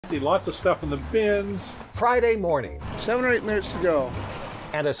See lots of stuff in the bins. Friday morning. 7 or 8 minutes to go.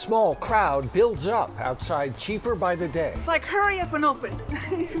 And a small crowd builds up outside Cheaper by the Day. It's like, hurry up and open.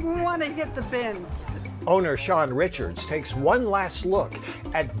 We want to hit the bins. Owner Sean Richards takes one last look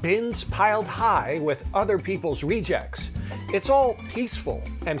at bins piled high with other people's rejects. It's all peaceful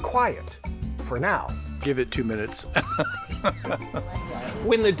and quiet for now. Give it 2 minutes.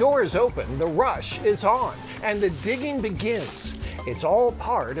 When the doors open, the rush is on and the digging begins. It's all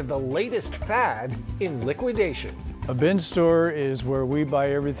part of the latest fad in liquidation. A bin store is where we buy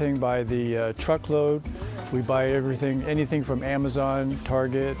everything by the truckload. We buy everything, anything from Amazon,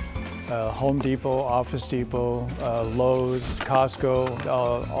 Target, Home Depot, Office Depot, Lowe's, Costco,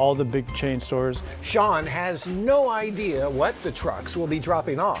 all the big chain stores. Sean has no idea what the trucks will be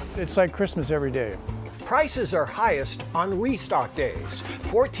dropping off. It's like Christmas every day. Prices are highest on restock days,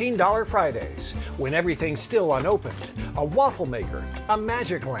 $14 Fridays, when everything's still unopened. A waffle maker, a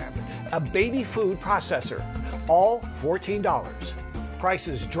magic lamp, a baby food processor, all $14.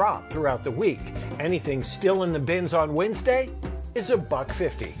 Prices drop throughout the week. Anything still in the bins on Wednesday is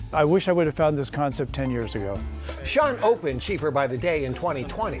 $1.50. I wish I would have found this concept 10 years ago. Sean opened Cheaper by the Day in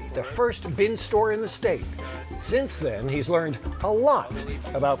 2020, the first bin store in the state. Since then, he's learned a lot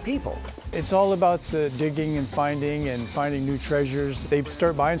about people. It's all about the digging and finding new treasures. They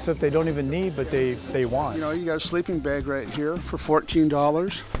start buying stuff they don't even need, but they want. You know, you got a sleeping bag right here for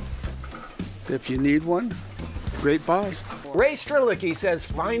 $14. If you need one, great buy. Ray Strelicky says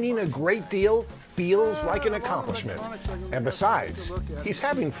finding a great deal feels like an accomplishment. And besides, he's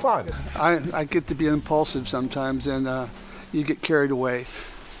having fun. I get to be impulsive sometimes, and you get carried away.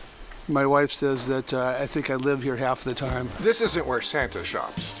 My wife says that I think I live here half the time. This isn't where Santa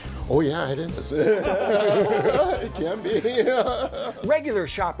shops. Oh yeah, it is. It can be. Regular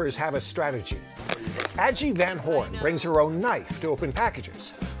shoppers have a strategy. Adgie Van Horn brings her own knife to open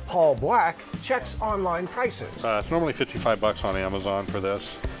packages. Paul Black checks online prices. It's normally $55 on Amazon for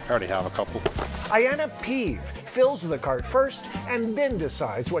this. I already have a couple. Ayanna Peeve fills the cart first and then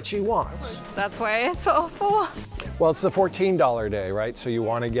decides what she wants. That's why it's awful. Well, it's the $14 day, right? So you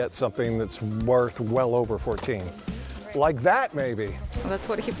want to get something that's worth well over 14. Like that, maybe. Well, that's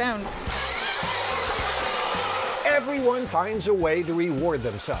what he found. Everyone finds a way to reward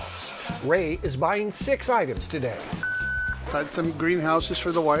themselves. Ray is buying 6 items today. Got some greenhouses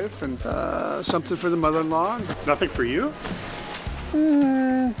for the wife and something for the mother-in-law. Nothing for you?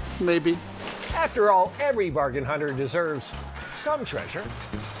 Maybe. After all, every bargain hunter deserves some treasure.